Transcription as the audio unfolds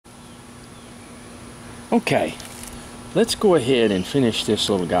Okay, let's go ahead and finish this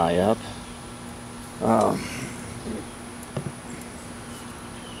little guy up.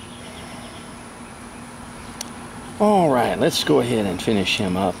 All right, let's go ahead and finish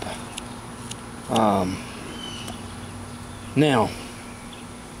him up. Now,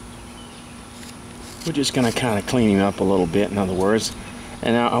 we're just going to kind of clean him up a little bit, in other words.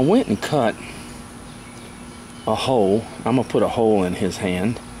 And I went and cut a hole. I'm going to put a hole in his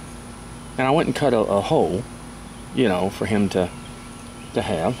hand. And I went and cut a hole, you know, for him to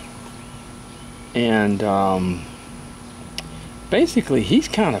have. And basically, he's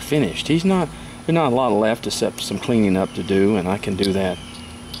kind of finished. There's not a lot left except some cleaning up to do, and I can do that,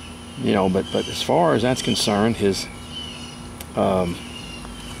 you know. But as far as that's concerned, his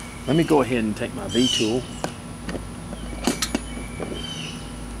let me go ahead and take my V-tool.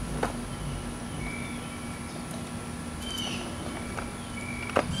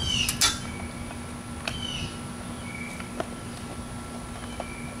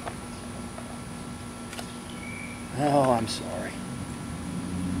 Oh, I'm sorry.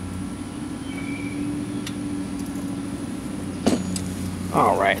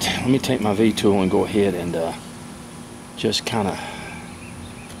 All right, let me take my V-tool and go ahead and just kind of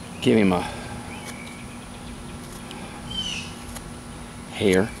give him a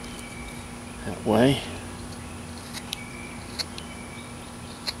hair that way.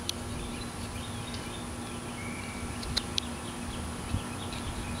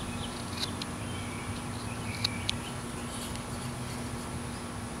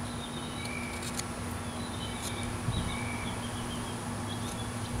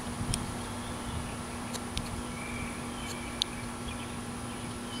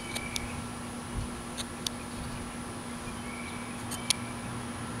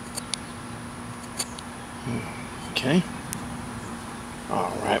 Okay.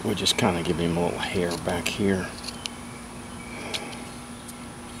 All right, we'll just kind of give him a little hair back here.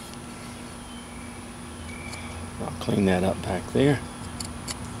 I'll clean that up back there.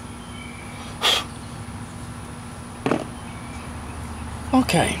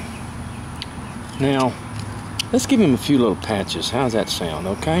 Okay. Now, let's give him a few little patches. How's that sound,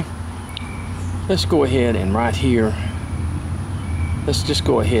 okay? Let's go ahead and right here, let's just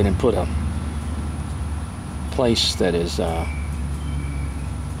go ahead and put a place that is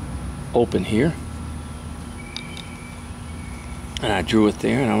open here, and I drew it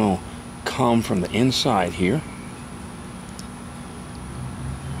there, and I'm going to come from the inside here,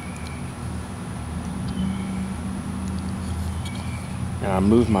 and I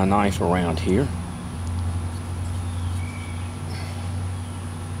move my knife around here,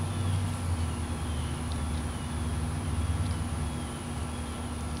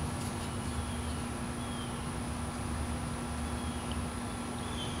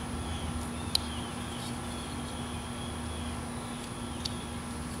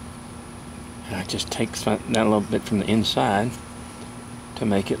 and I just take that a little bit from the inside to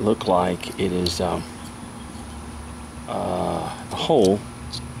make it look like it is a hole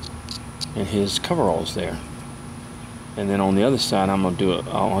in his coveralls there. And then on the other side, I'm gonna do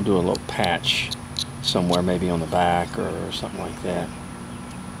a little patch somewhere, maybe on the back or something like that.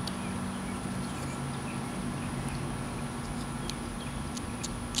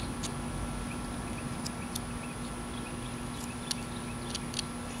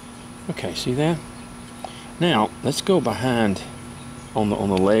 Okay, see that? Now let's go behind on the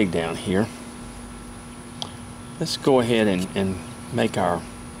leg down here. Let's go ahead and make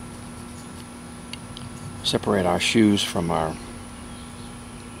separate our shoes from our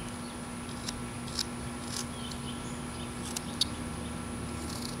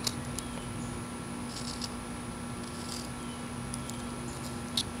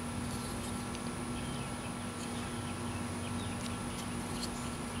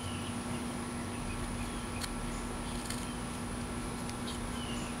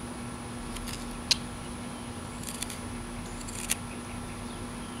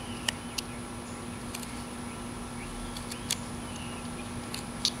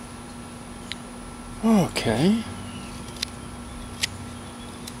okay.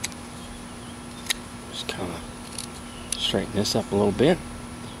 Just kind of straighten this up a little bit.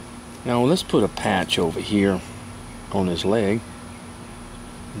 Now let's put a patch over here on his leg.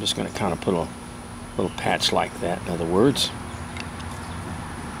 I'm just going to kind of put a little patch like that, in other words.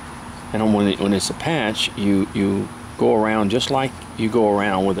 And when it's a patch, you go around just like you go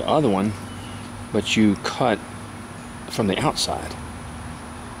around with the other one, but you cut from the outside.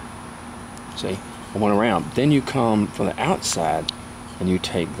 See? I went around. Then you come from the outside and you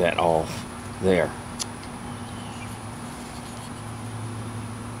take that off there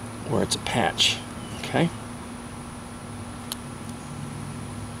where it's a patch. Okay.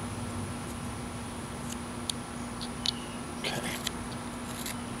 Okay.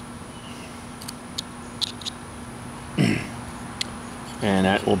 And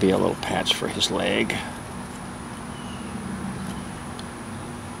that will be a little patch for his leg.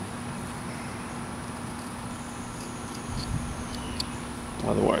 In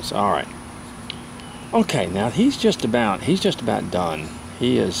other words, all right. Okay, now he's just about done.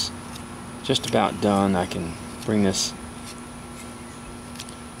 He is just about done. I can bring this.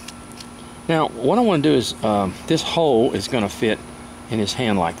 Now, what I want to do is, this hole is going to fit in his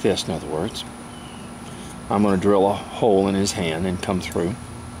hand like this, in other words. I'm going to drill a hole in his hand and come through.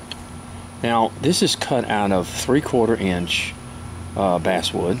 Now, this is cut out of 3/4 inch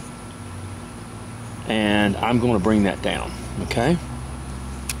basswood. And I'm going to bring that down, okay?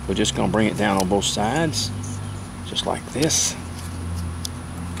 We're just going to bring it down on both sides, just like this.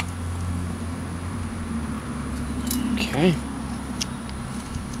 Okay.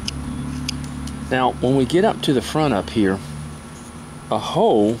 Now, when we get up to the front up here, a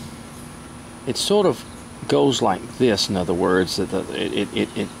hole, it sort of goes like this. In other words, it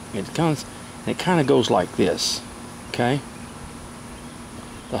kind of goes like this. Okay.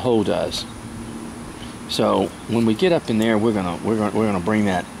 The hole does. So when we get up in there, we're gonna bring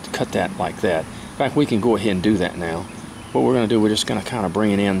that, cut that like that. In fact, we can go ahead and do that now. What we're gonna do, we're just gonna kind of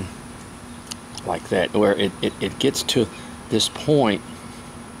bring it in like that, where it gets to this point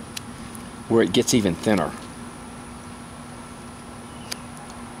where it gets even thinner.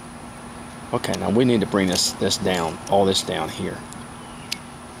 Okay, now we need to bring this down, all this down here.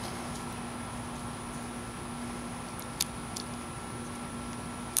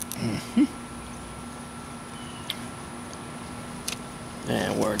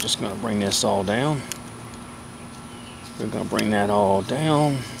 And we're just going to bring this all down. We're going to bring that all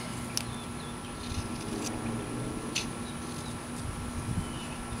down.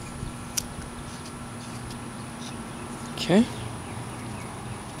 Okay.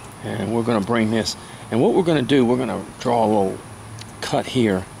 And we're going to bring this. And what we're going to do, we're going to draw a little cut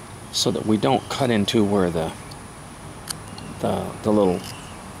here so that we don't cut into where the little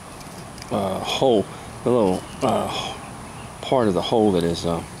hole, the little part of the hole that is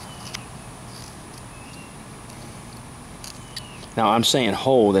now I'm saying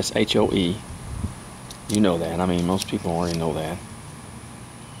hole, that's H-O-E. You know that. I mean, most people already know that.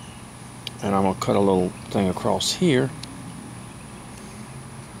 And I'm going to cut a little thing across here.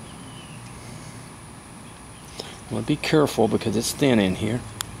 I'm going to be careful because it's thin in here.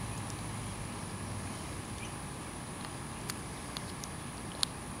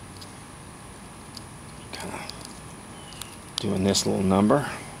 Kind of doing this little number.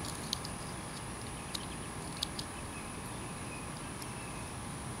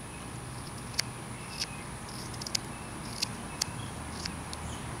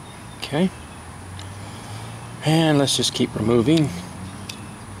 Okay. And let's just keep removing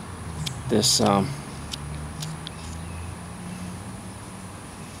this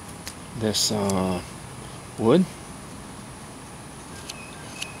wood.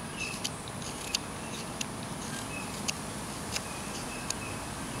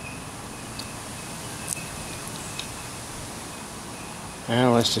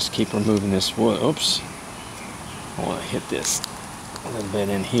 Now let's just keep removing this wood. Oops. I want to hit this a little bit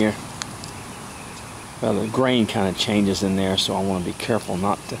in here. Well, the grain kind of changes in there, so I want to be careful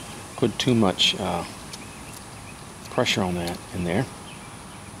not to put too much pressure on that in there.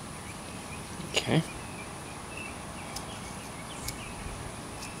 Okay.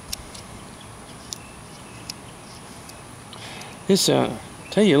 This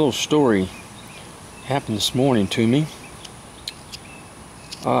tell you a little story happened this morning to me.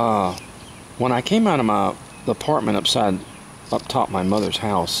 When I came out of the apartment up top of my mother's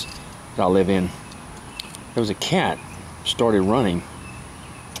house that I live in, there was a cat started running,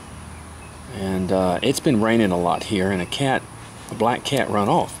 and it's been raining a lot here, and a black cat ran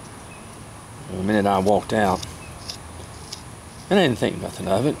off the minute I walked out, and I didn't think nothing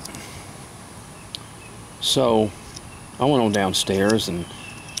of it. So I went on downstairs and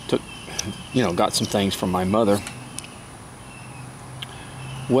got some things from my mother.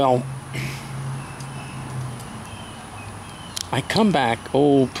 Well, I come back,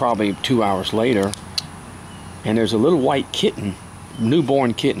 probably 2 hours later, and there's a little white kitten,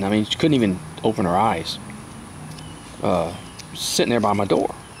 newborn kitten. I mean, she couldn't even open her eyes, sitting there by my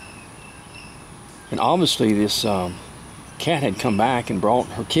door. And obviously this cat had come back and brought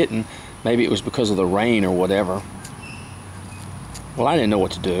her kitten. Maybe it was because of the rain or whatever. Well, I didn't know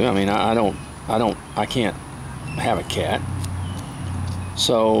what to do. I mean, I can't have a cat.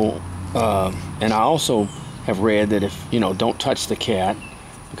 So And I also have read that if, you know, don't touch the cat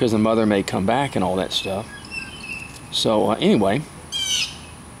because the mother may come back and all that stuff. So anyway,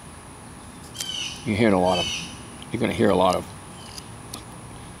 you're going to hear a lot of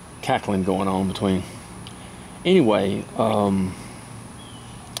cackling going on between. Anyway,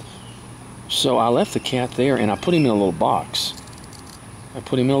 so I left the cat there and I put him in a little box.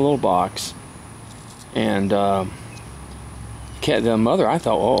 And the mother, I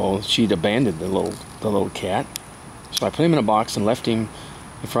thought, oh, she'd abandoned the little cat. So I put him in a box and left him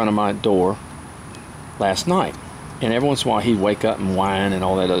in front of my door last night. And every once in a while he'd wake up and whine and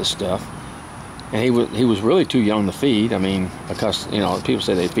all that other stuff. And he was really too young to feed. I mean, because, you know, people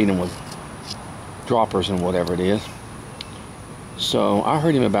say they feed him with droppers and whatever it is. So I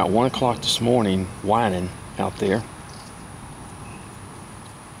heard him about 1 o'clock this morning whining out there.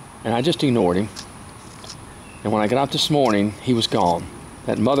 And I just ignored him. And when I got out this morning, he was gone.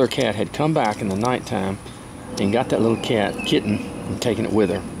 That mother cat had come back in the nighttime and got that little kitten, and taken it with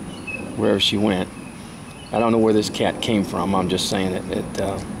her wherever she went. I don't know where this cat came from. I'm just saying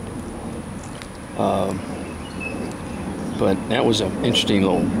but that was an interesting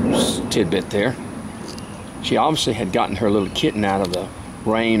little tidbit there. She obviously had gotten her little kitten out of the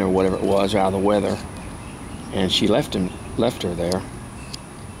rain or whatever it was, out of the weather, and she left her there.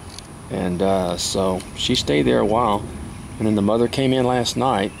 And so she stayed there a while, and then the mother came in last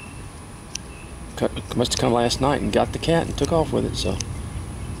night, must have come last night, and got the cat and took off with it. So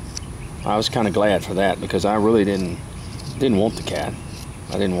I was kind of glad for that, because I really didn't want the cat.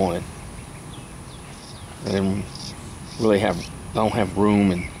 I didn't want it. I didn't really I don't have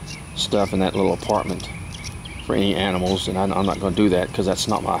room and stuff in that little apartment for any animals, and I'm not going to do that because that's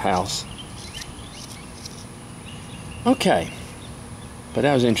not my house. Okay. But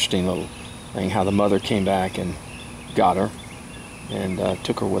that was an interesting little thing, how the mother came back and got her and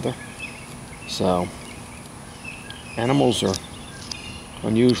took her with her. So, animals are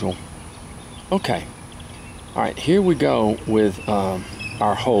unusual. Okay. All right, here we go with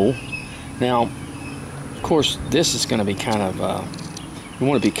our hole. Now, of course, this is going to be kind of, we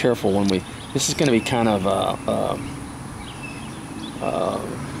want to be careful when this is going to be kind of,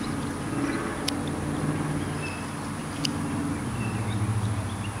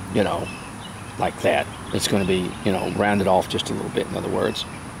 you know, like that. It's going to be, you know, rounded off just a little bit, in other words.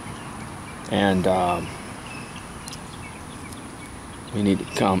 And we need to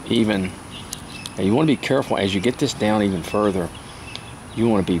come even, and you want to be careful as you get this down even further. You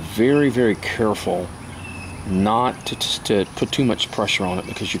want to be very, very careful not to put too much pressure on it,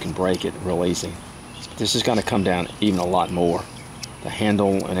 because you can break it real easy. This is going to come down even a lot more. The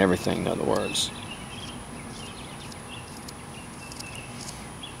handle and everything, in other words.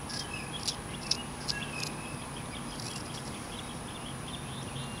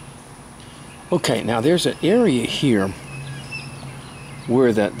 Okay, now there's an area here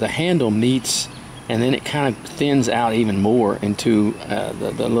where the handle meets, and then it kind of thins out even more into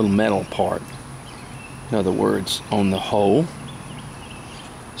the little metal part. In other words, on the hole.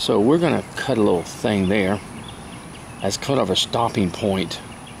 So we're going to cut a little thing there as kind of a stopping point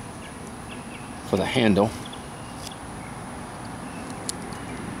for the handle.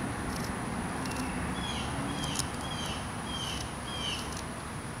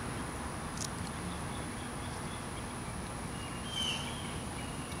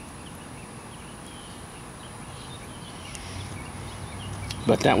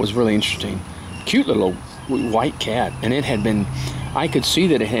 But that was really interesting. Cute little white cat, and it had been, I could see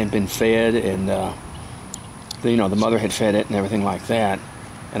that it had been fed, and you know, the mother had fed it and everything like that.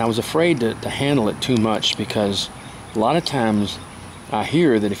 And I was afraid to handle it too much, because a lot of times I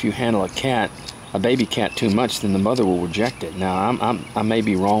hear that if you handle a baby cat too much, then the mother will reject it. Now I may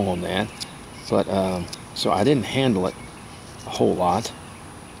be wrong on that, but so I didn't handle it a whole lot.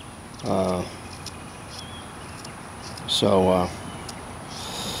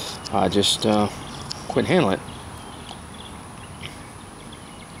 I just quit handling it.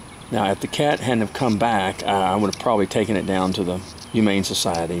 Now, if the cat hadn't have come back, I would have probably taken it down to the Humane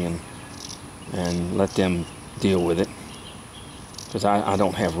Society and let them deal with it, because I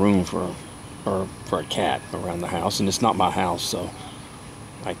don't have room for a cat around the house, and it's not my house, so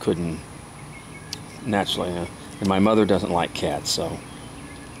I couldn't naturally. And my mother doesn't like cats, so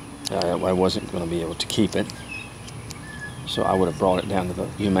I wasn't going to be able to keep it. So I would have brought it down to the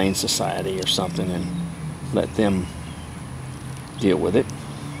Humane Society or something and let them deal with it.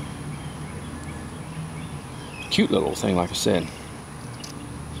 Cute little thing, like I said.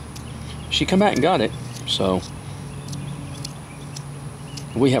 She come back and got it. So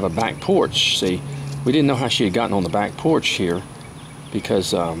we have a back porch. See, we didn't know how she had gotten on the back porch here,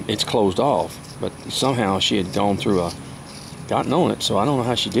 because it's closed off. But somehow she had gotten on it, so I don't know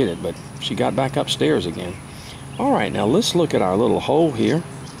how she did it, but she got back upstairs again. All right, now let's look at our little hole here.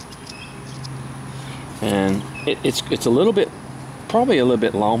 And it's a little bit, probably a little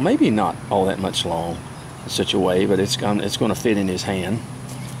bit long, maybe not all that much long in such a way, but it's going to fit in his hand.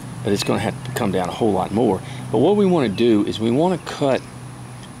 But it's going to have to come down a whole lot more. But what we want to do is we want to cut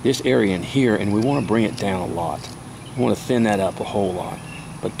this area in here, and we want to bring it down a lot. We want to thin that up a whole lot.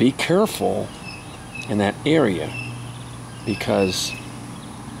 But be careful in that area, because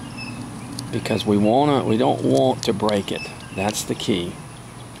we don't want to break it. That's the key.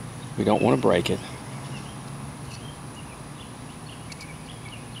 We don't want to break it.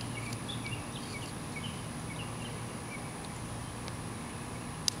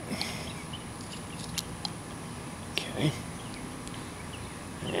 Okay.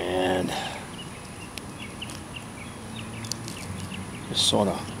 And just sort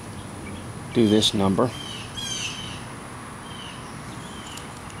of do this number.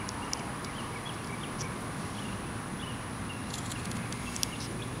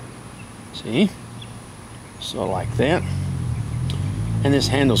 See? So like that. And this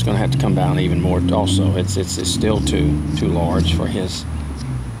handle's going to have to come down even more also. It's still too large for his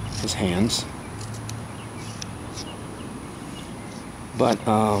hands. But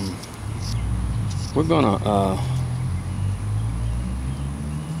we're going to all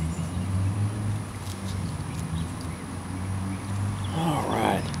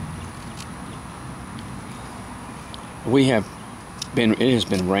right. It has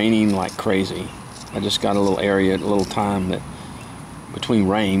been raining like crazy. I just got a little time that between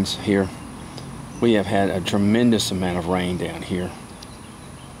rains here. We have had a tremendous amount of rain down here.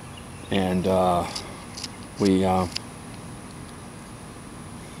 And we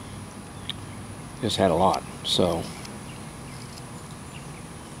just had a lot, so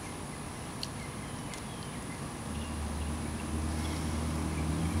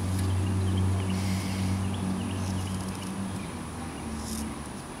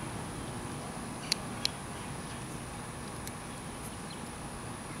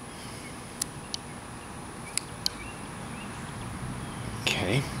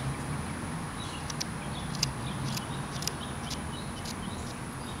okay.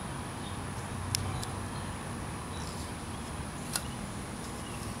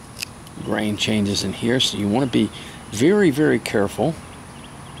 Grain changes in here, so you want to be very, very careful.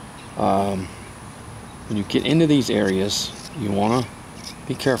 When you get into these areas, you want to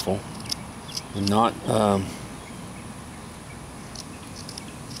be careful and not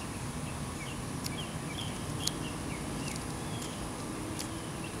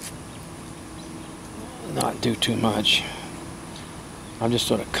do too much. I'm just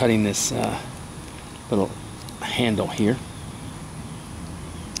sort of cutting this little handle here.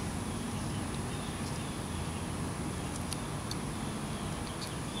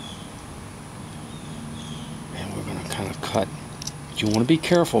 Cut. But you want to be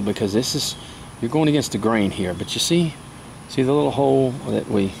careful, because you're going against the grain here. But you see the little hole that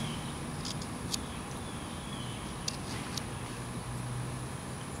we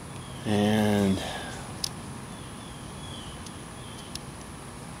and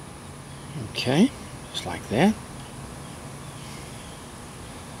okay, just like that.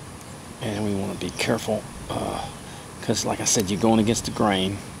 And we want to be careful because like I said, you're going against the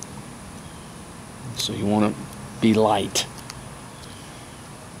grain, so you want to be light.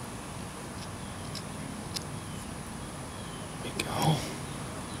 There we go.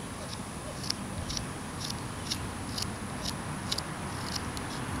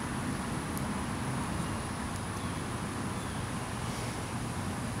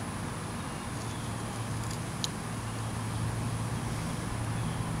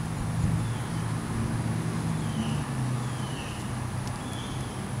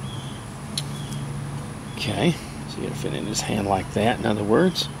 Okay. So you gotta fit in his hand like that, in other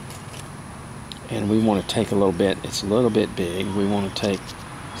words. And we want to take a little bit, it's a little bit big. We want to take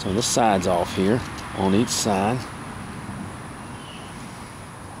some of the sides off here on each side.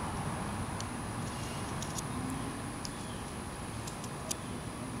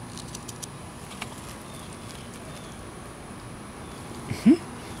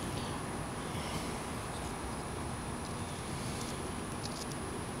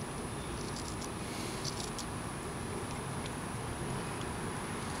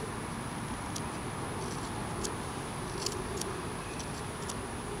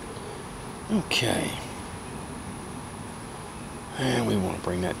 Okay, and we want to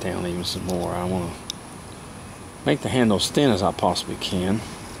bring that down even some more. I want to make the handle as thin as I possibly can,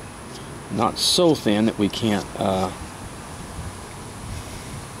 not so thin that we can't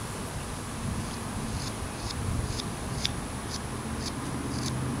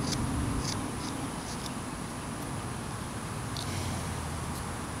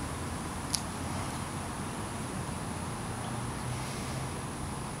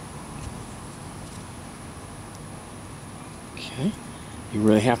Okay, you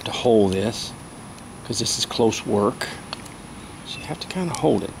really have to hold this because this is close work. So you have to kind of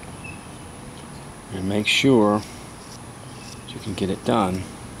hold it and make sure that you can get it done.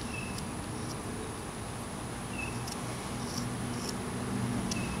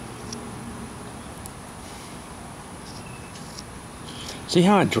 See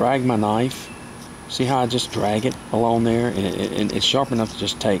how I drag my knife? See how I just drag it along there, and it's sharp enough to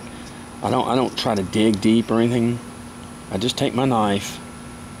just take. I don't try to dig deep or anything. I just take my knife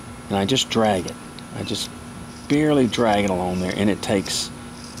and I just drag it. I just barely drag it along there, and it takes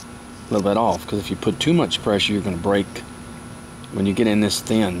a little bit off, because if you put too much pressure, you're going to break. When you get in this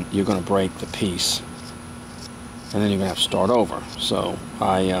thin, you're going to break the piece, and then you're going to have to start over. So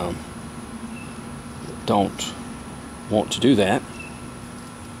I don't want to do that.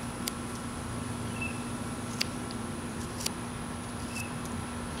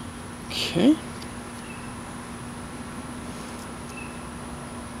 Okay.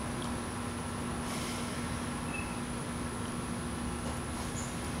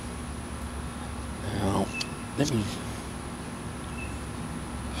 Now, let me.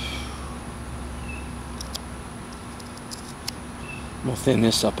 I'm gonna thin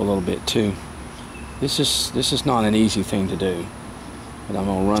this up a little bit too. This is not an easy thing to do, but I'm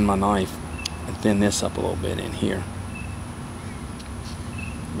gonna run my knife and thin this up a little bit in here.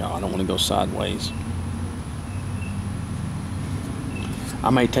 No, I don't want to go sideways.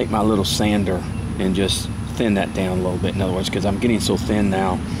 I may take my little sander and just thin that down a little bit, in other words, because I'm getting so thin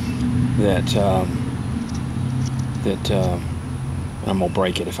now that I'm gonna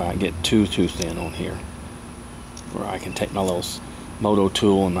break it if I get too thin on here. Where I can take my little moto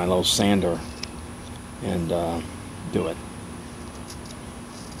tool and my little sander and do it.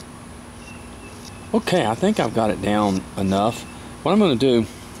 Okay, I think I've got it down enough. What I'm going to do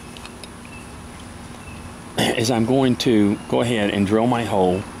is I'm going to go ahead and drill my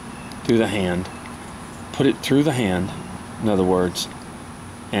hole through the hand, put it through the hand, in other words,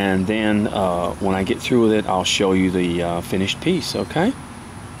 and then when I get through with it, I'll show you the finished piece, okay?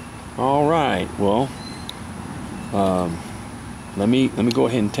 All right, well, let me go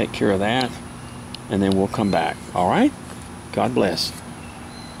ahead and take care of that, and then we'll come back, all right? God bless.